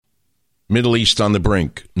Middle East on the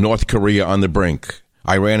brink. North Korea on the brink.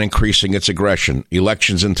 Iran increasing its aggression,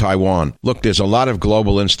 elections in Taiwan. Look, there's a lot of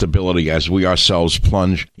global instability as we ourselves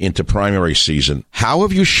plunge into primary season. How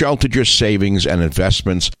have you sheltered your savings and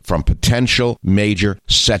investments from potential major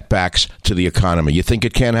setbacks to the economy? You think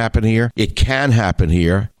it can't happen here? It can happen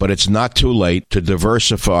here, but it's not too late to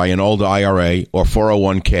diversify an old IRA or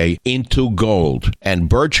 401k into gold. And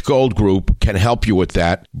Birch Gold Group can help you with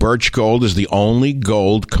that. Birch Gold is the only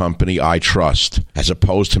gold company I trust. As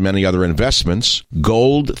opposed to many other investments,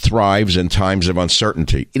 gold thrives in times of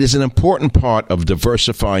uncertainty. It is an important part of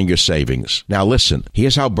diversifying your savings. Now listen,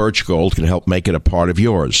 here's how Birch Gold can help make it a part of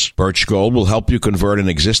yours. Birch Gold will help you convert an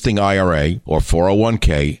existing IRA or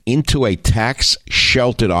 401k into a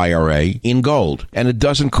tax-sheltered IRA in gold. And it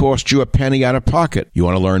doesn't cost you a penny out of pocket. You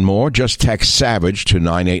want to learn more? Just text SAVAGE to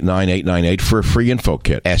 989898 for a free info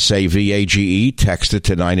kit. SAVAGE, text it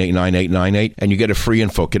to 989898 and you get a free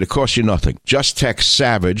info kit. It costs you nothing. Just text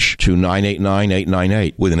SAVAGE to 989898.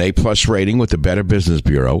 With an A-plus rating with the Better Business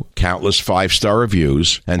Bureau, countless 5-star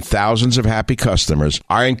reviews, and thousands of happy customers,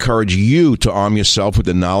 I encourage you to arm yourself with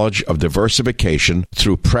the knowledge of diversification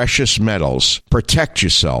through precious metals. Protect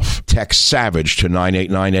yourself. Text SAVAGE to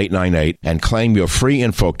 989898 and claim your free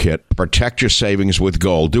info kit. Protect your savings with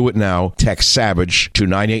gold. Do it now. Text SAVAGE to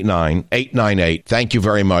 989898. Thank you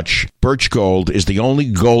very much. Birch Gold is the only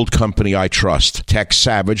gold company I trust. Text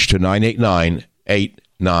SAVAGE to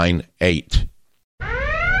 989898.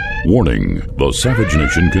 Warning, the Savage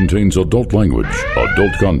Nation contains adult language,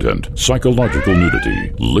 adult content, psychological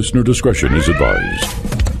nudity. Listener discretion is advised.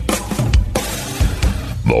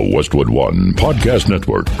 The Westwood One Podcast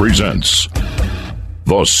Network presents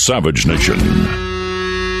The Savage Nation.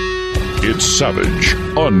 It's savage,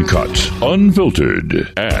 uncut,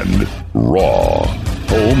 unfiltered, and raw.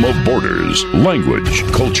 Home of borders, language,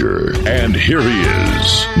 culture. And here he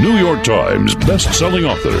is, New York Times best-selling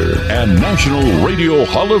author and National Radio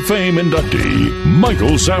Hall of Fame inductee,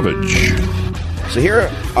 Michael Savage. So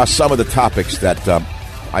here are some of the topics that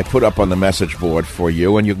I put up on the message board for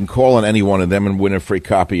you, and you can call on any one of them and win a free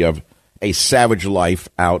copy of A Savage Life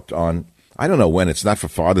out on, I don't know when, it's not for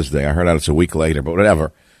Father's Day. I heard out it's a week later, but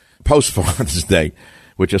whatever. Post-Father's Day,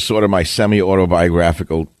 which is sort of my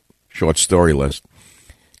semi-autobiographical short story list.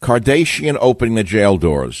 Kardashian opening the jail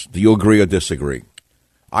doors. Do you agree or disagree?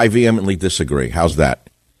 I vehemently disagree. How's that?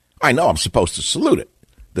 I know I'm supposed to salute it.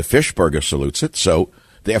 The Fishburger salutes it, so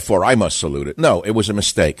therefore I must salute it. No, it was a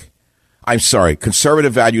mistake. I'm sorry.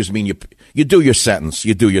 Conservative values mean you do your sentence,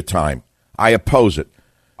 you do your time. I oppose it.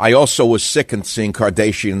 I also was sick in seeing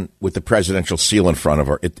Kardashian with the presidential seal in front of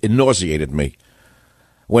her. It nauseated me.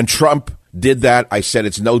 When Trump did that, I said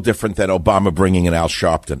it's no different than Obama bringing in Al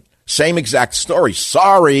Sharpton. Same exact story.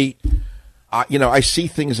 Sorry. I see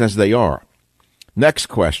things as they are. Next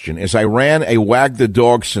question. Is Iran a wag the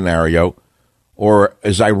dog scenario, or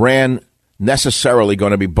is Iran necessarily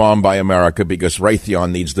going to be bombed by America because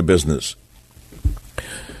Raytheon needs the business?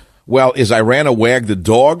 Well, is Iran a wag the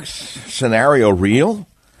dog scenario real?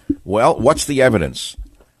 Well, what's the evidence?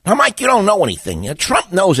 Now, Mike, you don't know anything.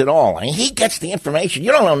 Trump knows it all. I mean, he gets the information.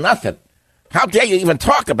 You don't know nothing. How dare you even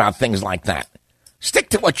talk about things like that? Stick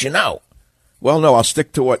to what you know. Well, no, I'll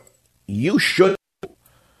stick to what you should,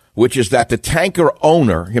 which is that the tanker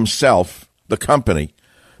owner himself, the company,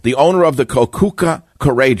 the owner of the Kokuka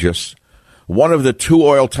Courageous, one of the 2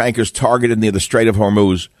 oil tankers targeted near the Strait of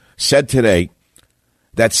Hormuz, said today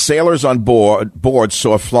that sailors on board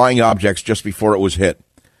saw flying objects just before it was hit.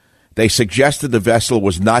 They suggested the vessel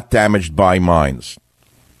was not damaged by mines.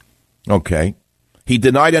 Okay. He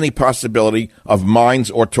denied any possibility of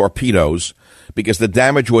mines or torpedoes because the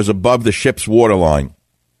damage was above the ship's waterline.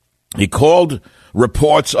 He called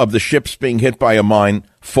reports of the ships being hit by a mine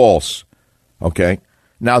false. Okay.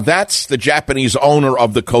 Now that's the Japanese owner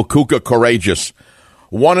of the Kokuka Courageous,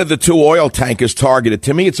 one of the 2 oil tankers targeted.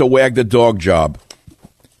 To me, it's a wag the dog job.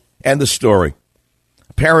 End the story.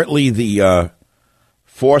 Apparently, the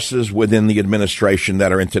forces within the administration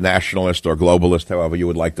that are internationalist or globalist, however you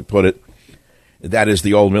would like to put it, that is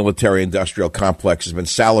the old military-industrial complex, has been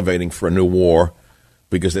salivating for a new war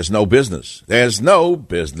because there's no business. There's no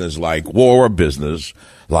business like war business,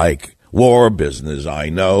 like war business. I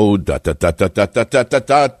know,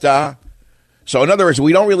 da-da-da-da-da-da-da-da-da. So in other words,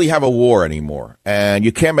 we don't really have a war anymore, and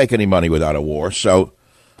you can't make any money without a war. So,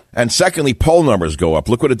 and secondly, poll numbers go up.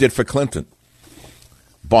 Look what it did for Clinton.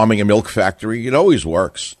 Bombing a milk factory, it always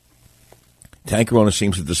works. Tanker owner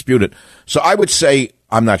seems to dispute it. So I would say,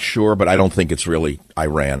 I'm not sure, but I don't think it's really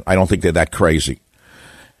Iran. I don't think they're that crazy.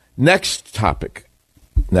 Next topic.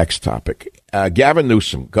 Gavin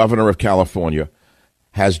Newsom, governor of California,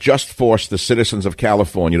 has just forced the citizens of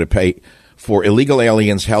California to pay for illegal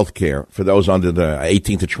aliens' health care for those under the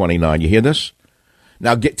 18 to 29. You hear this?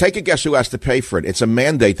 Now, take a guess who has to pay for it. It's a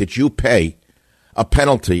mandate that you pay a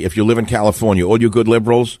penalty if you live in California. All you good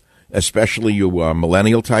liberals, especially you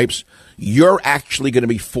millennial types, you're actually going to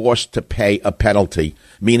be forced to pay a penalty,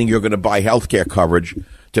 meaning you're going to buy health care coverage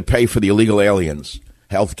to pay for the illegal aliens'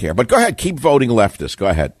 health care. But go ahead, keep voting leftist. Go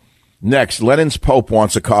ahead. Next, Lenin's Pope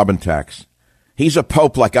wants a carbon tax. He's a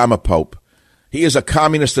pope like I'm a pope. He is a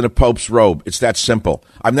communist in a pope's robe. It's that simple.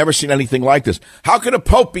 I've never seen anything like this. How can a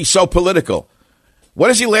pope be so political? When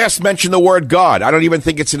does he last mention the word God? I don't even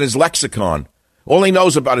think it's in his lexicon. All he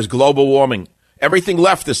knows about is global warming. Everything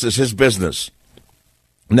leftist is his business.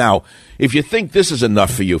 Now, if you think this is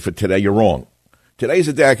enough for you for today, you're wrong. Today's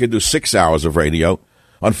a day I could do 6 hours of radio.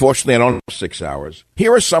 Unfortunately, I don't have 6 hours.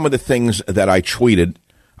 Here are some of the things that I tweeted.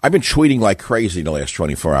 I've been tweeting like crazy the last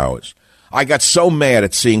 24 hours. I got so mad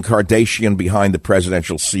at seeing Kardashian behind the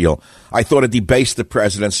presidential seal. I thought it debased the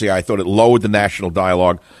presidency. I thought it lowered the national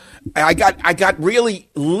dialogue. I got really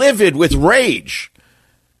livid with rage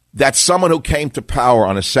that someone who came to power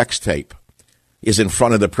on a sex tape is in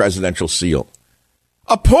front of the presidential seal.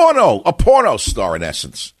 A porno star, in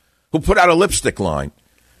essence, who put out a lipstick line.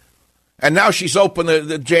 And now she's opened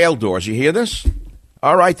the jail doors. You hear this?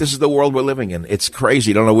 All right, this is the world we're living in. It's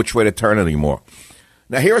crazy. You don't know which way to turn anymore.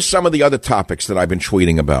 Now, here are some of the other topics that I've been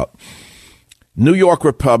tweeting about. New York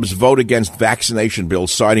Repubs vote against vaccination bill,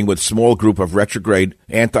 siding with small group of retrograde,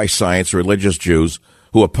 anti-science, religious Jews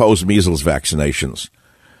who oppose measles vaccinations.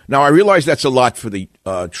 Now, I realize that's a lot for the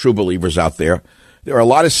true believers out there. There are a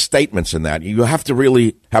lot of statements in that. You have to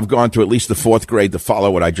really have gone to at least the fourth grade to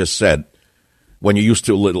follow what I just said when you're used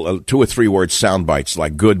to 2 or 3 word sound bites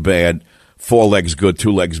like good, bad, 4 legs good,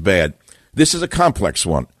 2 legs bad. This is a complex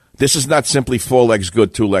one. This is not simply 4 legs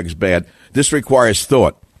good, 2 legs bad. This requires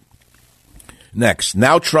thought. Next,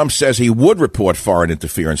 now Trump says he would report foreign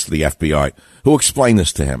interference to the FBI. Who explained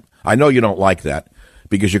this to him? I know you don't like that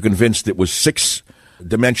because you're convinced it was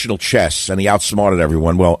 6-dimensional chess and he outsmarted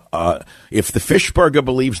everyone. Well, if the Fishburger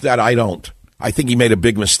believes that, I don't. I think he made a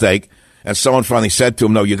big mistake. And someone finally said to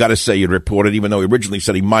him, no, you got to say you'd report it, even though he originally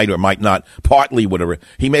said he might or might not. Partly would have.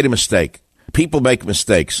 He made a mistake. People make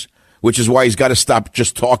mistakes, which is why he's got to stop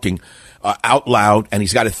just talking out loud, and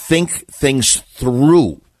he's got to think things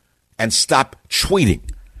through and stop tweeting.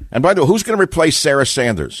 And by the way, who's going to replace Sarah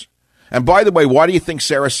Sanders? And by the way, why do you think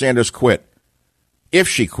Sarah Sanders quit? If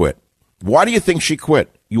she quit. Why do you think she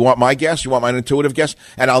quit? You want my guess? You want my intuitive guess?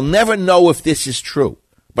 And I'll never know if this is true,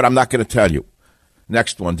 but I'm not going to tell you.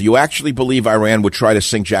 Next one. Do you actually believe Iran would try to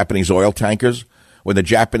sink Japanese oil tankers when the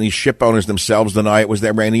Japanese ship owners themselves deny it was the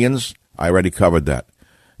Iranians? I already covered that.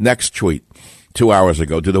 Next tweet, 2 hours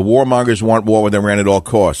ago. Do the warmongers want war with Iran at all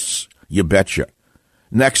costs? You betcha.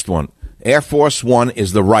 Next one. Air Force One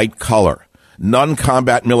is the right color.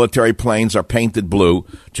 Non-combat military planes are painted blue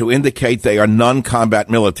to indicate they are non-combat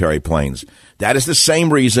military planes. That is the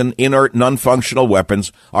same reason inert, non-functional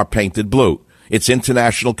weapons are painted blue. It's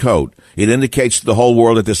international code. It indicates to the whole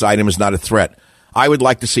world that this item is not a threat. I would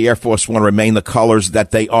like to see Air Force One remain the colors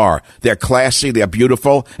that they are. They're classy, they're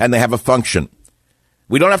beautiful, and they have a function.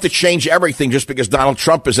 We don't have to change everything just because Donald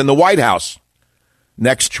Trump is in the White House.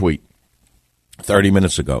 Next tweet, 30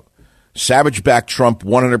 minutes ago. Savage backed Trump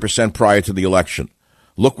 100% prior to the election.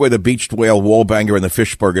 Look where the beached whale, Wallbanger, and the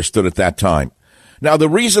Fishburger stood at that time. Now, the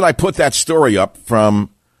reason I put that story up from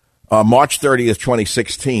March 30th,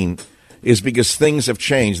 2016, is because things have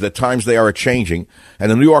changed. The times they are changing.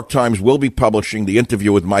 And the New York Times will be publishing the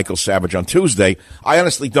interview with Michael Savage on Tuesday. I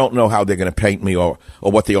honestly don't know how they're going to paint me or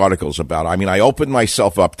what the article's about. I mean, I opened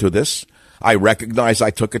myself up to this. I recognize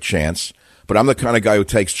I took a chance, but I'm the kind of guy who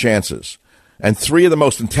takes chances. And 3 of the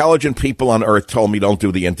most intelligent people on earth told me don't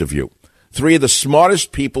do the interview. 3 of the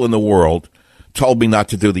smartest people in the world told me not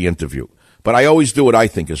to do the interview. But I always do what I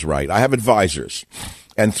think is right. I have advisors.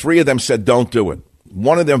 And 3 of them said don't do it.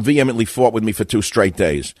 One of them vehemently fought with me for 2 straight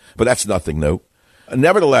days, but that's nothing new.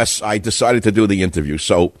 Nevertheless, I decided to do the interview.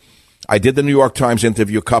 So I did the New York Times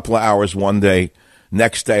interview, a couple of hours one day.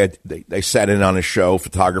 Next day, they sat in on a show.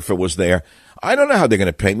 Photographer was there. I don't know how they're going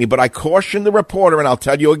to paint me, but I cautioned the reporter, and I'll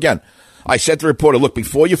tell you again. I said to the reporter, look,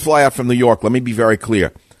 before you fly out from New York, let me be very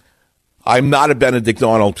clear. I'm not a Benedict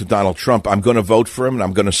Arnold to Donald Trump. I'm going to vote for him, and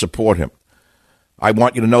I'm going to support him. I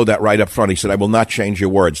want you to know that right up front. He said, I will not change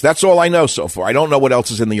your words. That's all I know so far. I don't know what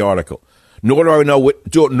else is in the article. Nor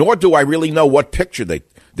do I really know what picture they're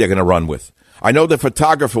going to run with. I know the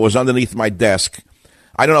photographer was underneath my desk.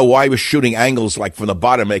 I don't know why he was shooting angles like from the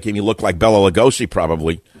bottom, making me look like Bela Lugosi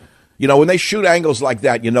probably. You know, when they shoot angles like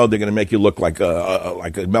that, you know they're going to make you look like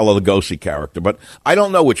a Bela Lugosi character. But I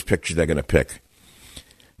don't know which picture they're going to pick.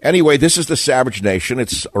 Anyway, this is the Savage Nation.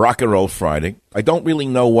 It's Rock and Roll Friday. I don't really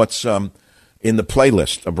know what's in the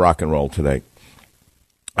playlist of rock and roll today.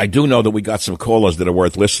 I do know that we got some callers that are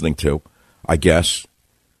worth listening to, I guess.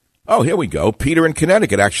 Oh, here we go. Peter in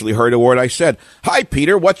Connecticut actually heard a word I said. Hi,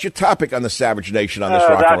 Peter. What's your topic on the Savage Nation on this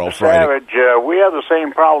Rock and Roll Friday? Savage, we have the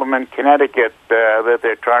same problem in Connecticut that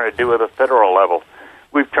they're trying to do at a federal level.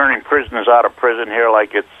 We're turning prisoners out of prison here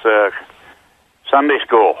like it's Sunday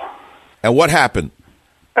school. And what happened?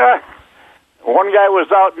 One guy was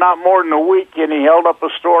out not more than a week, and he held up a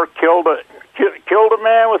store, killed a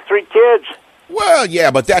man with 3 kids. Well,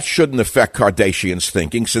 yeah, but that shouldn't affect Kardashian's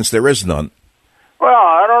thinking, since there is none. Well,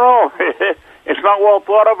 I don't know. It's not well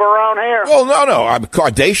thought of around here. Well, no.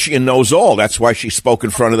 Kardashian knows all. That's why she spoke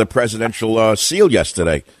in front of the presidential seal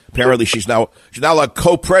yesterday. Apparently, she's now a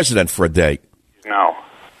co-president for a day. No.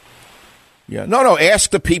 Yeah, no.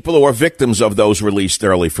 Ask the people who are victims of those released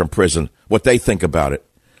early from prison what they think about it.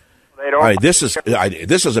 They don't. This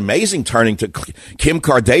is amazing. Turning to Kim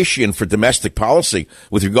Kardashian for domestic policy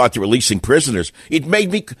with regard to releasing prisoners. It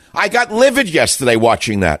made me. I got livid yesterday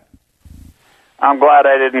watching that. I'm glad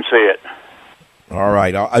I didn't see it. All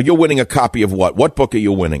right. You're winning a copy of what? What book are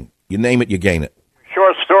you winning? You name it, you gain it.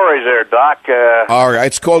 Short stories there, Doc. All right.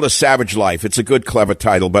 It's called A Savage Life. It's a good, clever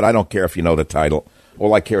title, but I don't care if you know the title.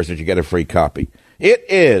 All I care is that you get a free copy. It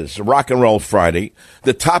is Rock and Roll Friday.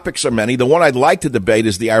 The topics are many. The one I'd like to debate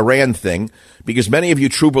is the Iran thing, because many of you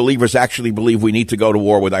true believers actually believe we need to go to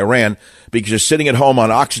war with Iran because you're sitting at home on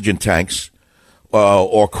oxygen tanks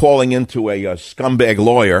or calling into a scumbag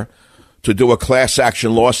lawyer to do a class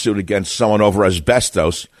action lawsuit against someone over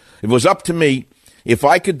asbestos. If it was up to me, if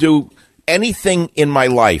I could do anything in my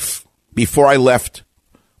life before I left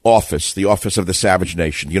office, the office of the Savage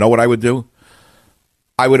Nation, you know what I would do?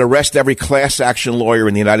 I would arrest every class action lawyer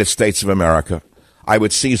in the United States of America. I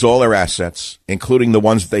would seize all their assets, including the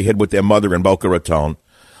ones that they hid with their mother in Boca Raton.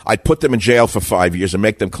 I'd put them in jail for 5 years and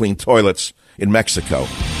make them clean toilets in Mexico.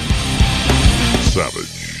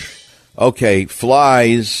 Savage. Okay,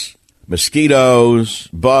 flies, mosquitoes,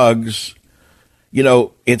 bugs. You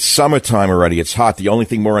know, it's summertime already. It's hot. The only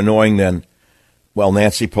thing more annoying than, well,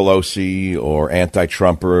 Nancy Pelosi or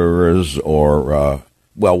anti-Trumpers or,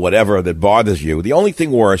 whatever that bothers you. The only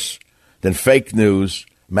thing worse than fake news,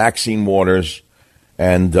 Maxine Waters,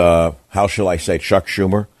 and, how shall I say, Chuck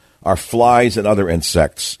Schumer, are flies and other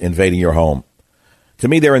insects invading your home. To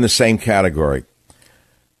me, they're in the same category.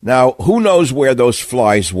 Now, who knows where those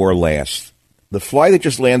flies were last? The fly that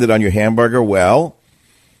just landed on your hamburger, well,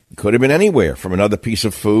 it could have been anywhere, from another piece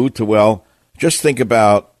of food to, well, just think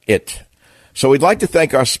about it. So we'd like to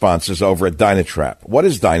thank our sponsors over at Dynatrap. What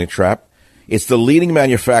is Dynatrap? It's the leading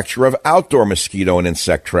manufacturer of outdoor mosquito and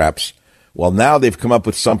insect traps. Well, now they've come up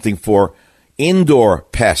with something for indoor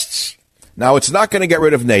pests. Now, it's not going to get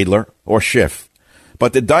rid of Nadler or Schiff,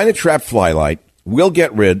 but the Dynatrap Flylight will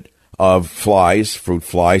get rid of flies, fruit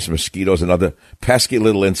flies, mosquitoes, and other pesky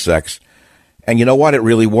little insects. And you know what? It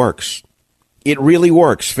really works. It really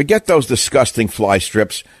works. Forget those disgusting fly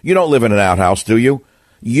strips. You don't live in an outhouse, do you?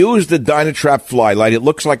 Use the Dynatrap Flylight. It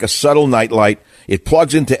looks like a subtle nightlight. It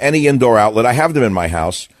plugs into any indoor outlet. I have them in my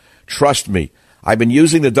house. Trust me. I've been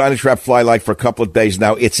using the Dynatrap Flylight for a couple of days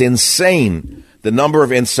now. It's insane, the number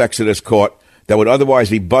of insects it has caught that would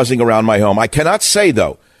otherwise be buzzing around my home. I cannot say,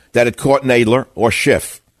 though, that it caught Nadler or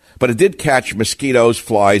Schiff, but it did catch mosquitoes,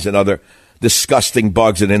 flies, and other disgusting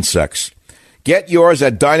bugs and insects. Get yours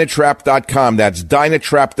at Dynatrap.com. That's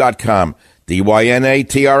Dynatrap.com.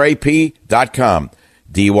 DYNATRAP.com.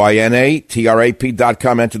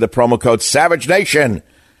 DYNATRAP.com. Enter the promo code Savage Nation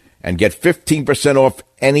and get 15% off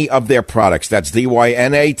any of their products. That's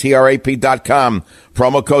DYNATRAP.com.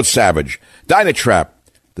 Promo code Savage. Dynatrap,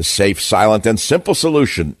 the safe, silent, and simple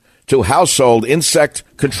solution to household insect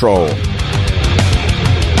control.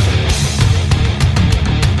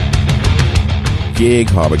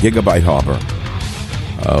 Gigabyte Harbor.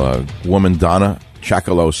 Woman Donna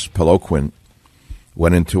Chakalos Peloquin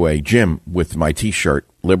went into a gym with my T-shirt,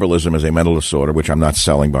 Liberalism is a Mental Disorder, which I'm not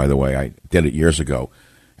selling, by the way. I did it years ago.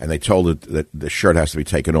 And they told her that the shirt has to be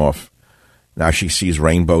taken off. Now she sees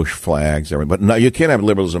rainbow flags. But no, you can't have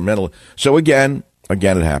liberalism mental. So again, it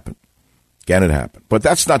happened. Again, it happened. But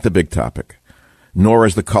that's not the big topic. Nor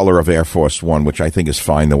is the color of Air Force One, which I think is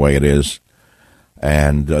fine the way it is.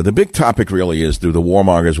 And the big topic really is, do the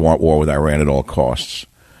warmongers want war with Iran at all costs?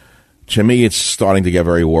 To me, it's starting to get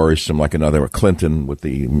very worrisome, like another Clinton with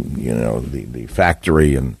the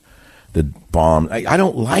factory and the bomb. I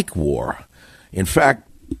don't like war. In fact,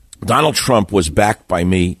 Donald Trump was backed by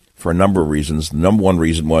me for a number of reasons. The number one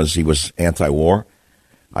reason was he was anti-war.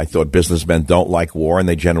 I thought businessmen don't like war, and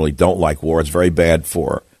they generally don't like war. It's very bad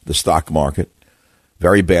for the stock market,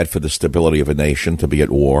 very bad for the stability of a nation to be at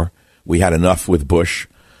war. We had enough with Bush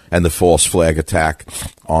and the false flag attack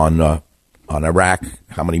on Iraq.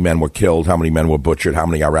 How many men were killed? How many men were butchered? How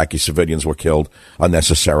many Iraqi civilians were killed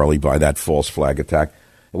unnecessarily by that false flag attack?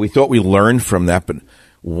 And we thought we learned from that, but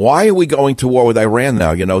why are we going to war with Iran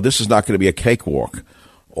now? You know, this is not going to be a cakewalk.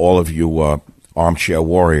 All of you armchair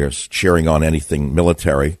warriors cheering on anything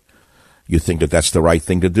military, you think that that's the right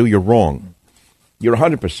thing to do? You're wrong. You're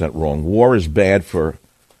 100% wrong. War is bad for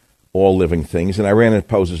all living things, and Iran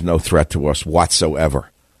poses no threat to us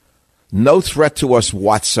whatsoever. No threat to us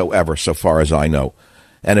whatsoever, so far as I know.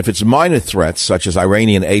 And if it's minor threats, such as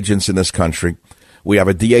Iranian agents in this country, we have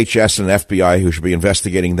a DHS and an FBI who should be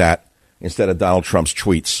investigating that instead of Donald Trump's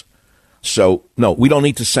tweets. So, no, we don't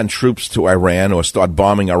need to send troops to Iran or start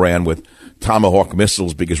bombing Iran with Tomahawk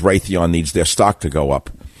missiles because Raytheon needs their stock to go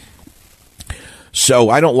up. So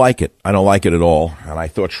I don't like it. I don't like it at all. And I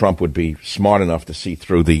thought Trump would be smart enough to see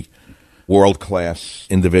through the world-class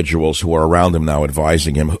individuals who are around him now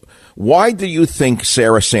advising him. Why do you think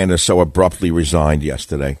Sarah Sanders so abruptly resigned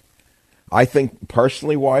yesterday? I think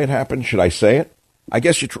personally why it happened. Should I say it? I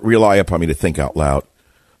guess you rely upon me to think out loud.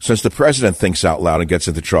 Since the president thinks out loud and gets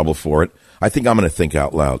into trouble for it, I think I'm going to think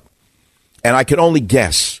out loud. And I can only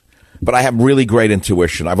guess, but I have really great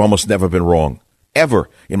intuition. I've almost never been wrong, ever,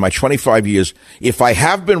 in my 25 years. If I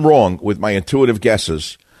have been wrong with my intuitive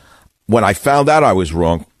guesses, when I found out I was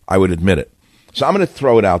wrong, I would admit it. So I'm going to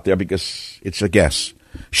throw it out there because it's a guess.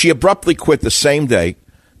 She abruptly quit the same day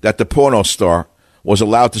that the porno star was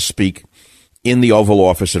allowed to speak in the Oval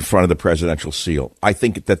Office in front of the presidential seal. I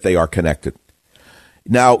think that they are connected.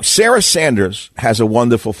 Now, Sarah Sanders has a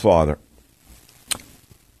wonderful father,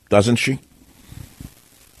 doesn't she?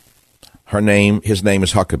 His name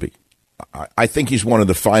is Huckabee. I think he's one of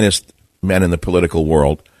the finest men in the political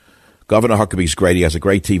world. Governor Huckabee's great. He has a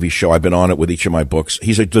great TV show. I've been on it with each of my books.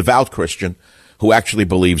 He's a devout Christian who actually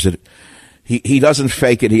believes it. He doesn't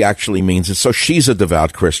fake it. He actually means it. So she's a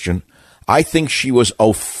devout Christian. I think she was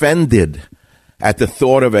offended at the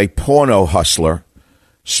thought of a porno hustler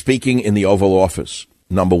speaking in the Oval Office,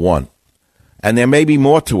 number one. And there may be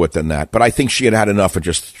more to it than that, but I think she had had enough and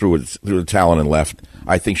just threw the towel and left.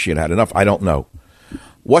 I think she had had enough. I don't know.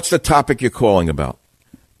 What's the topic you're calling about?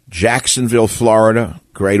 Jacksonville, Florida.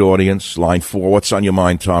 Great audience. Line 4. What's on your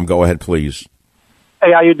mind, Tom? Go ahead, please.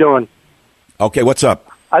 Hey, how you doing? Okay, what's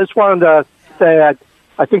up? I just wanted to say that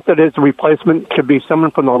I think that his replacement should be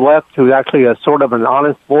someone from the left who's actually a sort of an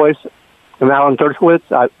honest voice. And Alan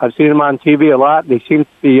Dershowitz, I've seen him on TV a lot, and he seems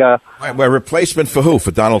to be... Well, replacement for who?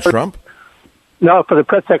 For Donald Trump? No, for the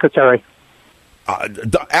press secretary.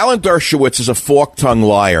 Alan Dershowitz is a fork-tongued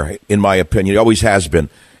liar, in my opinion. He always has been.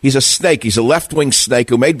 He's a snake. He's a left-wing snake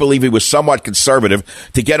who made believe he was somewhat conservative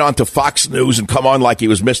to get onto Fox News and come on like he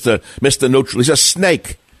was Mr. Neutral. He's a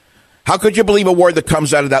snake. How could you believe a word that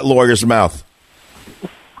comes out of that lawyer's mouth?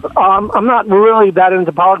 I'm not really that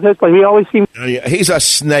into politics, but he always seems... He's a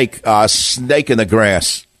snake in the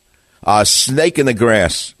grass. A snake in the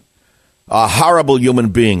grass. A horrible human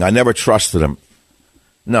being. I never trusted him.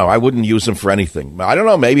 No, I wouldn't use him for anything. I don't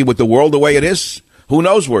know, maybe with the world the way it is, who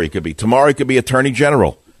knows where he could be. Tomorrow he could be Attorney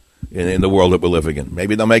General in the world that we're living in.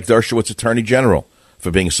 Maybe they'll make Dershowitz Attorney General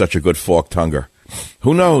for being such a good fork-tonguer.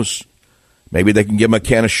 Who knows? Maybe they can give him a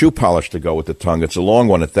can of shoe polish to go with the tongue. It's a long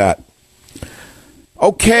one at that.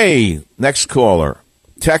 Okay, next caller.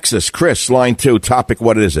 Texas, Chris, line 2. Topic,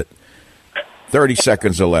 what is it? 30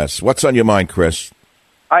 seconds or less. What's on your mind, Chris?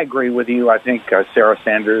 I agree with you. I think Sarah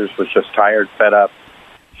Sanders was just tired, fed up.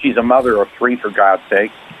 She's a mother of 3, for God's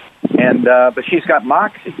sake. And but she's got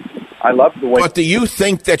moxie. I love the way... But do you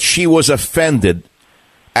think that she was offended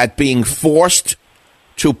at being forced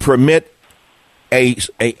to permit a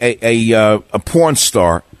porn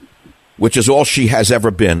star, which is all she has ever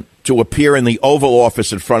been, to appear in the Oval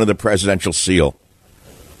Office in front of the presidential seal?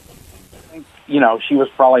 You know, she was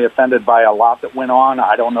probably offended by a lot that went on.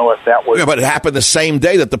 I don't know if that was... Yeah, but it happened the same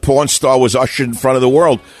day that the porn star was ushered in front of the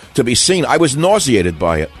world to be seen. I was nauseated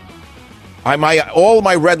by it. All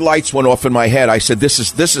my red lights went off in my head. I said, this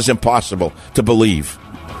is impossible to believe.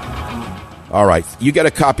 All right, you get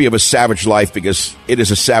a copy of A Savage Life because it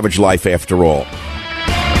is a savage life after all.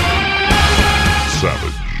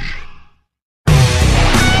 Savage.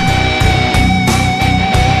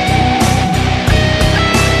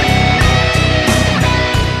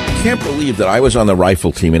 I can't believe that I was on the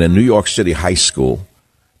rifle team in a New York City high school.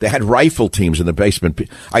 They had rifle teams in the basement.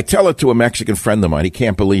 I tell it to a Mexican friend of mine. He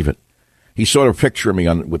can't believe it. He saw a picture of me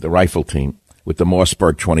with the rifle team. with the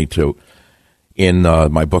Mossberg 22 in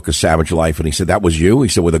my book, A Savage Life. And he said, that was you? He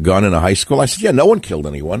said, with a gun in a high school? I said, yeah, no one killed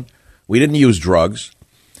anyone. We didn't use drugs.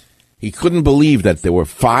 He couldn't believe that there were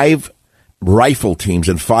 5 rifle teams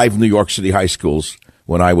in 5 New York City high schools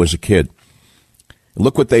when I was a kid.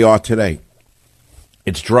 Look what they are today.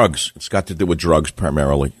 It's drugs. It's got to do with drugs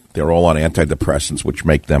primarily. They're all on antidepressants, which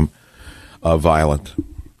make them violent.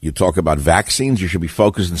 You talk about vaccines, you should be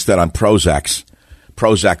focused instead on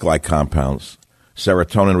Prozac-like compounds.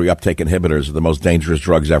 Serotonin reuptake inhibitors are the most dangerous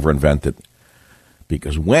drugs ever invented.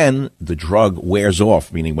 Because when the drug wears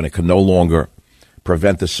off, meaning when it can no longer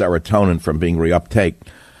prevent the serotonin from being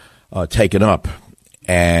taken up,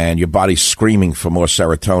 and your body's screaming for more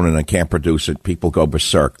serotonin and can't produce it, people go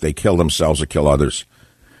berserk. They kill themselves or kill others.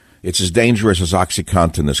 It's as dangerous as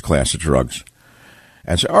OxyContin, this class of drugs.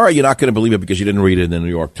 And so, all right, you're not going to believe it because you didn't read it in the New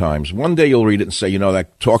York Times. One day you'll read it and say, you know,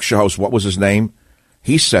 that talk show host, what was his name?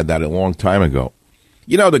 He said that a long time ago.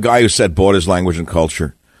 You know the guy who said borders, language, and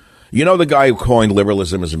culture? You know the guy who coined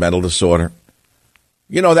liberalism as a mental disorder?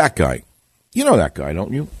 You know that guy. You know that guy,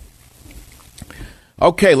 don't you?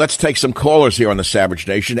 Okay, let's take some callers here on the Savage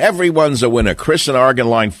Nation. Everyone's a winner. Chris in Oregon,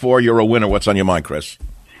 line 4, you're a winner. What's on your mind, Chris?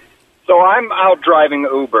 So I'm out driving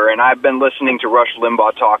Uber, and I've been listening to Rush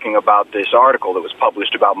Limbaugh talking about this article that was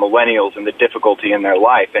published about millennials and the difficulty in their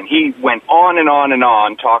life. And he went on and on and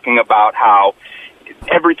on talking about how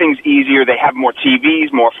everything's easier. They have more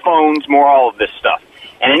TVs, more phones, more all of this stuff.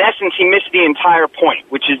 And in essence, he missed the entire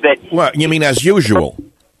point, which is that... Well, you mean as usual?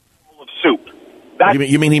 ...of soup.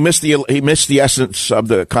 You mean he missed the essence of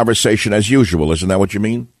the conversation as usual? Isn't that what you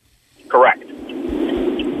mean? Correct.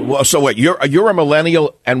 Well, so what? You're a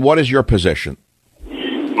millennial, and what is your position?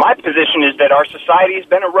 My position is that our society has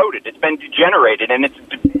been eroded. It's been degenerated, and it's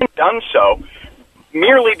been done so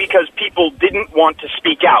merely because people didn't want to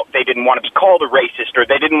speak out. They didn't want to be called a racist, or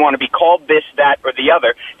they didn't want to be called this, that, or the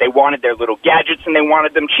other. They wanted their little gadgets, and they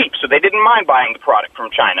wanted them cheap, so they didn't mind buying the product from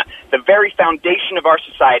China. The very foundation of our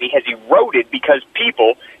society has eroded because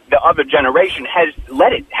people, the other generation, has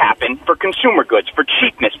let it happen for consumer goods, for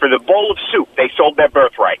cheapness, for the bowl of soup. They sold their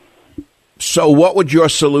birthright. So what would your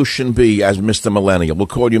solution be as Mr. Millennial? We'll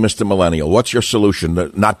call you Mr. Millennial. What's your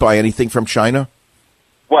solution? Not buy anything from China?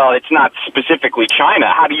 Well, it's not specifically China.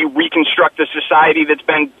 How do you reconstruct a society that's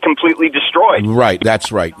been completely destroyed? Right, that's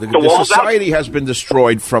right. The society has been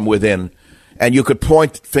destroyed from within, and you could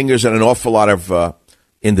point fingers at an awful lot of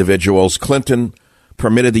individuals. Clinton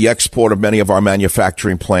permitted the export of many of our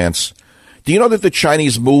manufacturing plants. Do you know that the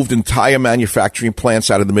Chinese moved entire manufacturing plants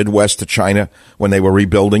out of the Midwest to China when they were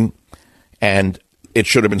rebuilding? And it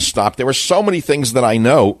should have been stopped. There are so many things that I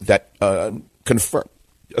know that confirm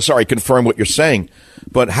what you're saying.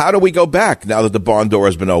 But how do we go back now that the barn door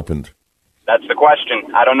has been opened? That's the question.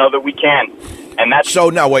 I don't know that we can. And that's so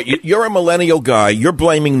now, wait, you're a millennial guy. You're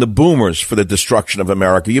blaming the boomers for the destruction of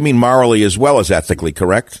America. You mean morally as well as ethically,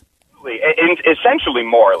 correct? Essentially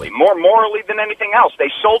morally. More morally than anything else. They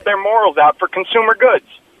sold their morals out for consumer goods.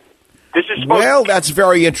 This is well, that's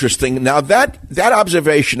very interesting. Now, that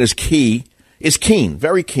observation is keen,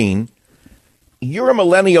 very keen. You're a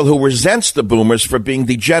millennial who resents the boomers for being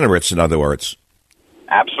degenerates, in other words.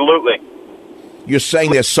 Absolutely. You're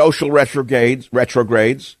saying they're social retrogrades,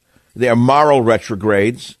 they're moral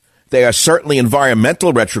retrogrades, they are certainly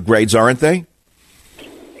environmental retrogrades, aren't they?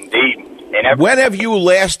 Indeed. When have you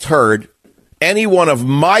last heard anyone of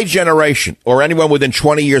my generation, or anyone within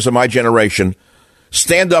 20 years of my generation,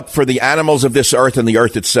 stand up for the animals of this earth and the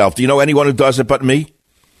earth itself? Do you know anyone who does it but me?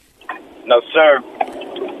 No, sir.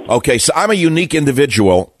 Okay, so I'm a unique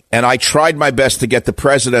individual, and I tried my best to get the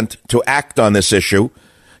president to act on this issue.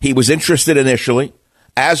 He was interested initially,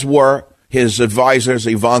 as were his advisors,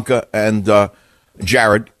 Ivanka and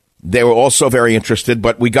Jared. They were also very interested,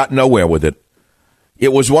 but we got nowhere with it.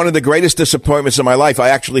 It was one of the greatest disappointments in my life. I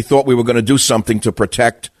actually thought we were going to do something to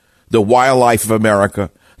protect the wildlife of America,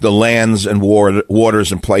 the lands and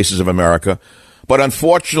waters and places of America. But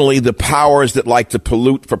unfortunately, the powers that like to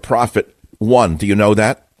pollute for profit won. Do you know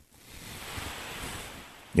that?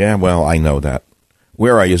 Yeah, well, I know that.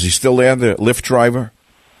 Where are you? Is he still there, the Lyft driver?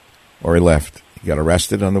 Or he left? He got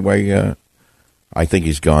arrested on the way? I think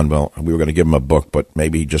he's gone. Well, we were going to give him a book, but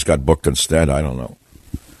maybe he just got booked instead. I don't know.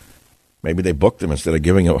 Maybe they booked him instead of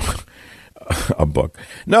giving him a book.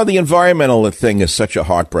 No, the environmental thing is such a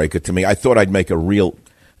heartbreaker to me. I thought I'd make a real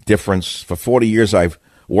difference. For 40 years, I've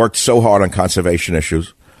worked so hard on conservation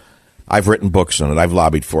issues. I've written books on it. I've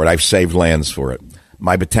lobbied for it. I've saved lands for it.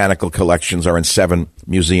 My botanical collections are in 7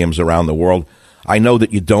 museums around the world. I know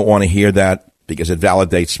that you don't want to hear that because it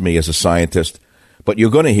validates me as a scientist, but you're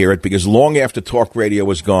going to hear it because long after talk radio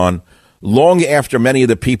was gone, Long after many of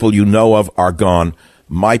the people you know of are gone,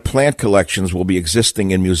 my plant collections will be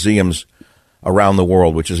existing in museums around the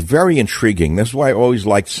world, which is very intriguing. That's why I always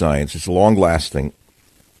liked science. It's long-lasting,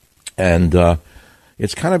 and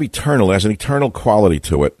it's kind of eternal. It has an eternal quality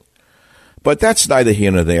to it. But that's neither here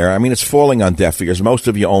nor there. I mean, it's falling on deaf ears. Most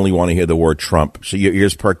of you only want to hear the word Trump. So your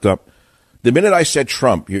ears perked up. The minute I said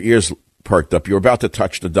Trump, your ears perked up. You're about to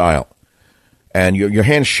touch the dial. And your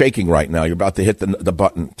hand's shaking right now. You're about to hit the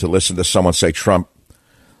button to listen to someone say Trump.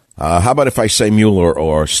 How about if I say Mueller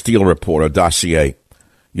or Steele Report or Dossier?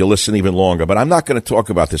 You'll listen even longer. But I'm not going to talk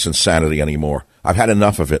about this insanity anymore. I've had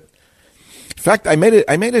enough of it. In fact, I made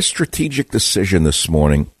a strategic decision this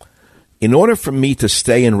morning. In order for me to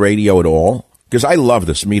stay in radio at all, because I love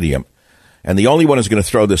this medium, and the only one who's going to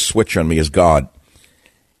throw this switch on me is God.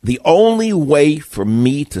 The only way for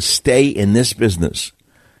me to stay in this business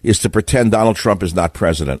is to pretend Donald Trump is not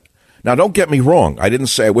president. Now, don't get me wrong. I didn't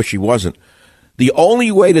say I wish he wasn't. The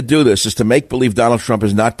only way to do this is to make believe Donald Trump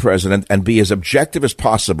is not president and be as objective as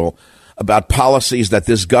possible about policies that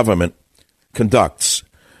this government conducts.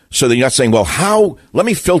 So that you're not saying, well, how? Let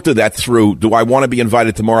me filter that through. Do I want to be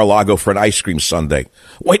invited to Mar-a-Lago for an ice cream sundae?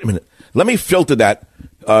 Wait a minute. Let me filter that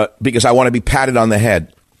because I want to be patted on the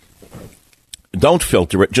head. Don't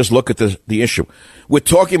filter it. Just look at the issue. We're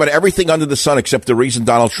talking about everything under the sun except the reason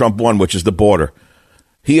Donald Trump won, which is the border.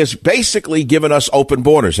 He has basically given us open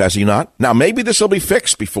borders, has he not? Now, maybe this will be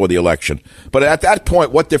fixed before the election. But at that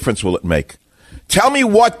point, what difference will it make? Tell me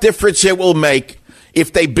what difference it will make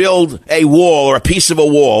if they build a wall or a piece of a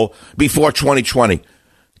wall before 2020.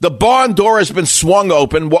 The barn door has been swung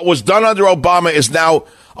open. What was done under Obama is now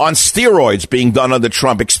on steroids being done under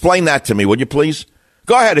Trump. Explain that to me, would you please?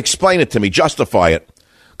 Go ahead, explain it to me. Justify it.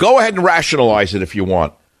 Go ahead and rationalize it if you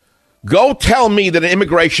want. Go tell me that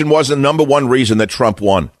immigration was the number one reason that Trump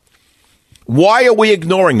won. Why are we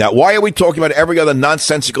ignoring that? Why are we talking about every other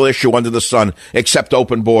nonsensical issue under the sun except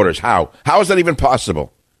open borders? How? How is that even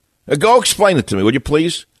possible? Go explain it to me, would you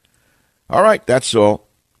please? All right, that's all.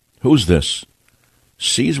 Who's this?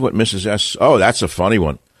 Sees what Mrs. S... Oh, that's a funny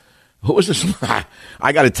one. Who is this?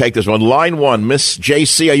 I got to take this one. Line one, Miss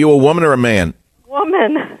J.C., are you a woman or a man?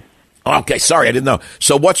 Woman. Okay, sorry, I didn't know.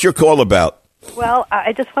 So what's your call about? Well,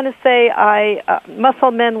 I just want to say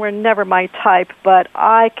muscle men were never my type, but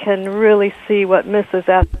I can really see what Mrs.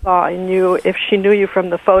 S saw in you if she knew you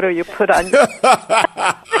from the photo you put on.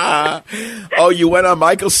 Oh, you went on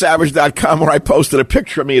michaelsavage.com where I posted a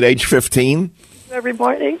picture of me at age 15? Every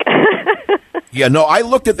morning. Yeah, no, I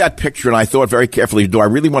looked at that picture and I thought very carefully, do I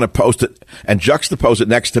really want to post it and juxtapose it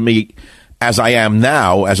next to me as I am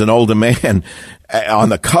now, as an older man, on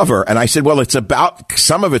the cover? And I said, well,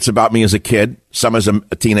 some of it's about me as a kid, some as a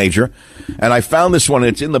teenager. And I found this one,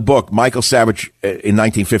 it's in the book, Michael Savage in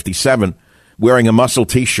 1957, wearing a muscle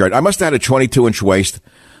T-shirt. I must have had a 22-inch waist.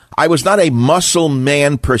 I was not a muscle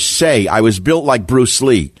man per se. I was built like Bruce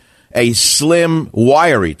Lee, a slim,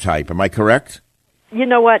 wiry type. Am I correct? You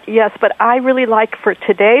know what? Yes, but I really like for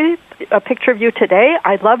today, a picture of you today.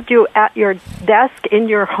 I loved you at your desk in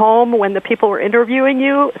your home when the people were interviewing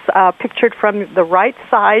you, pictured from the right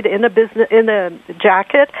side in a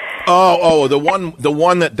jacket. Oh, the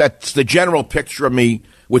one that's the general picture of me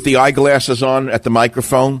with the eyeglasses on at the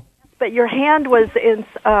microphone. But your hand was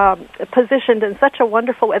positioned in such a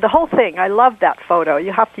wonderful way. The whole thing. I love that photo.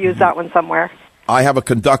 You have to use that one somewhere. I have a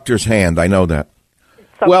conductor's hand. I know that.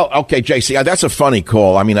 Well, okay, JC, that's a funny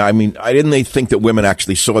call. I mean, I didn't think that women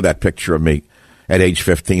actually saw that picture of me at age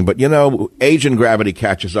 15. But, you know, age and gravity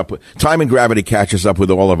catches up time and gravity catches up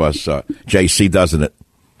with all of us, JC, doesn't it?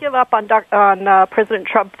 Give up on President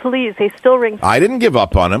Trump, please. He still rings. I didn't give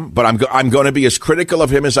up on him, but I'm going to be as critical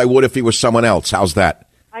of him as I would if he was someone else. How's that?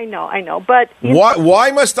 I know, but...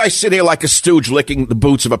 Why must I sit here like a stooge licking the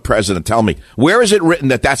boots of a president? Tell me. Where is it written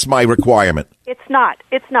that that's my requirement? It's not,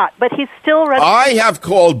 but he's still... I have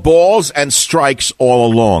called balls and strikes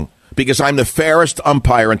all along because I'm the fairest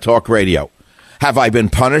umpire in talk radio. Have I been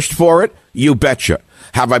punished for it? You betcha.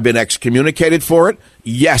 Have I been excommunicated for it?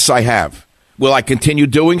 Yes, I have. Will I continue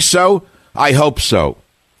doing so? I hope so.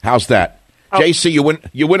 How's that? Oh. JC,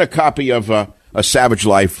 you win a copy of A Savage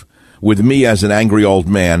Life with me as an angry old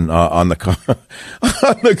man on the cover.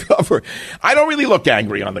 I don't really look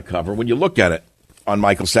angry on the cover. When you look at it on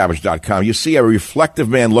michaelsavage.com, you see a reflective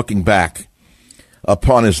man looking back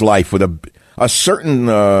upon his life with a certain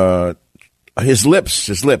his lips,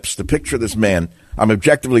 the picture of this man. I'm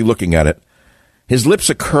objectively looking at it. His lips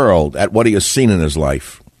are curled at what he has seen in his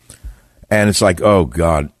life. And it's like, oh,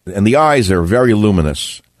 God. And the eyes are very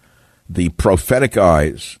luminous. The prophetic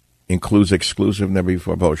eyes includes exclusive, never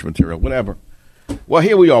before published material, whatever. Well,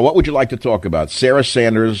 here we are. What would you like to talk about? Sarah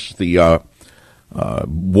Sanders, the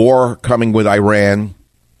war coming with Iran,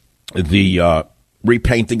 the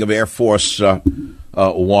repainting of Air Force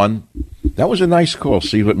One. That was a nice call.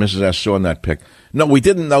 See what Mrs. S. saw in that pic. No, we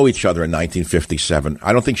didn't know each other in 1957.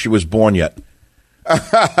 I don't think she was born yet.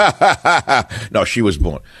 No, she was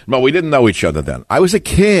born. No, we didn't know each other then. I was a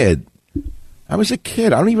kid. I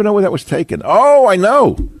don't even know where that was taken. Oh, I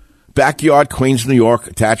know. Backyard, Queens, New York,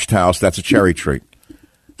 attached house. That's a cherry tree.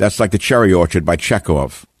 That's like the Cherry Orchard by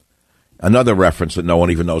Chekhov. Another reference that no one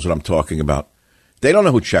even knows what I'm talking about. They don't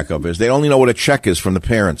know who Chekhov is. They only know what a check is from the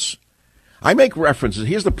parents. I make references.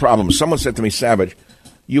 Here's the problem. Someone said to me, Savage,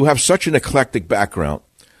 you have such an eclectic background.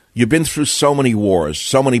 You've been through so many wars,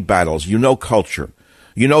 so many battles. You know culture.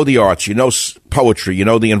 You know the arts. You know poetry. You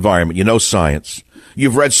know the environment. You know science.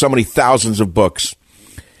 You've read so many thousands of books.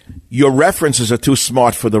 Your references are too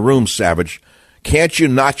smart for the room, Savage. Can't you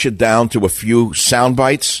notch it down to a few sound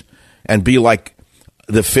bites and be like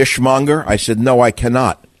the fishmonger? I said, no, I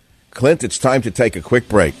cannot. Clint, it's time to take a quick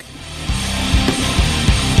break.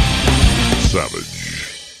 Savage.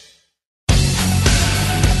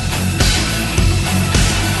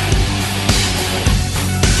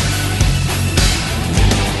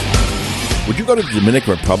 Would you go to the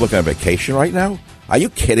Dominican Republic on vacation right now? Are you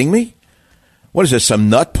kidding me? What is this, some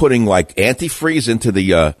nut putting like antifreeze into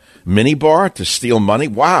the minibar to steal money?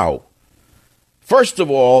 Wow. First of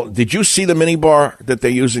all, did you see the minibar that they're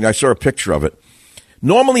using? I saw a picture of it.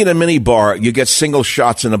 Normally in a minibar, you get single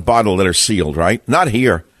shots in a bottle that are sealed, right? Not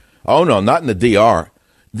here. Oh, no, not in the DR.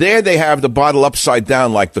 There they have the bottle upside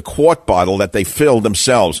down like the quart bottle that they filled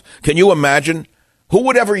themselves. Can you imagine? Who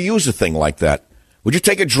would ever use a thing like that? Would you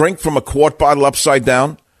take a drink from a quart bottle upside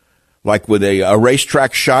down? Like with a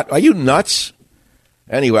racetrack shot? Are you nuts?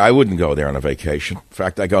 Anyway, I wouldn't go there on a vacation. In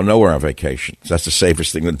fact, I go nowhere on vacation. That's the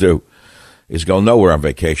safest thing to do, is go nowhere on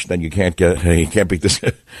vacation. Then you can't be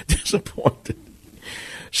disappointed.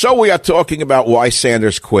 So we are talking about why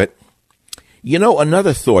Sanders quit. You know,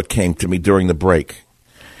 another thought came to me during the break.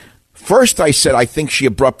 First, I said I think she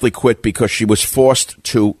abruptly quit because she was forced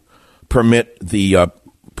to permit the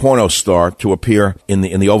porno star to appear in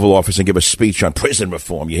the Oval Office and give a speech on prison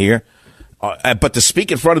reform. You hear? But to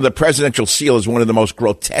speak in front of the presidential seal is one of the most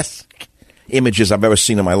grotesque images I've ever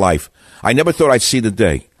seen in my life. I never thought I'd see the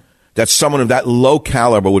day that someone of that low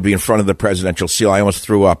caliber would be in front of the presidential seal. I almost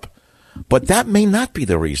threw up. But that may not be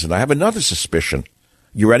the reason. I have another suspicion.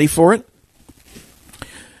 You ready for it?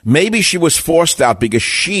 Maybe she was forced out because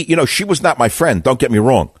she was not my friend. Don't get me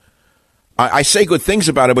wrong. I say good things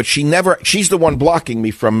about her, but she's the one blocking me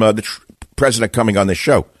from the president coming on this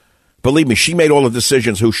show. Believe me, she made all the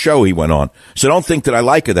decisions whose show he went on. So don't think that I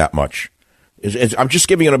like her that much. I'm just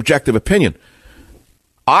giving you an objective opinion.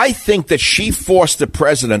 I think that she forced the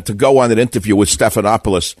president to go on an interview with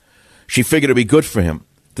Stephanopoulos. She figured it'd be good for him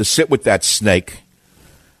to sit with that snake.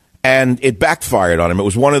 And it backfired on him. It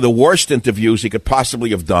was one of the worst interviews he could possibly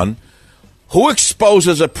have done. Who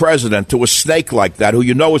exposes a president to a snake like that who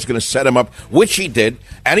you know is going to set him up, which he did,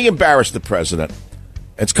 and he embarrassed the president.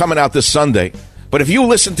 It's coming out this Sunday. But if you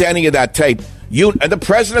listen to any of that tape, and the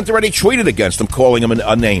president already tweeted against him, calling him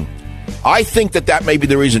a name. I think that may be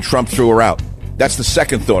the reason Trump threw her out. That's the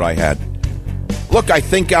second thought I had. Look, I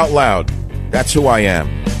think out loud. That's who I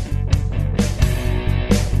am.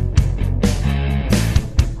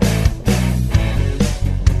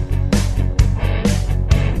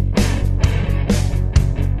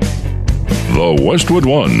 The Westwood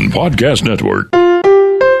One Podcast Network.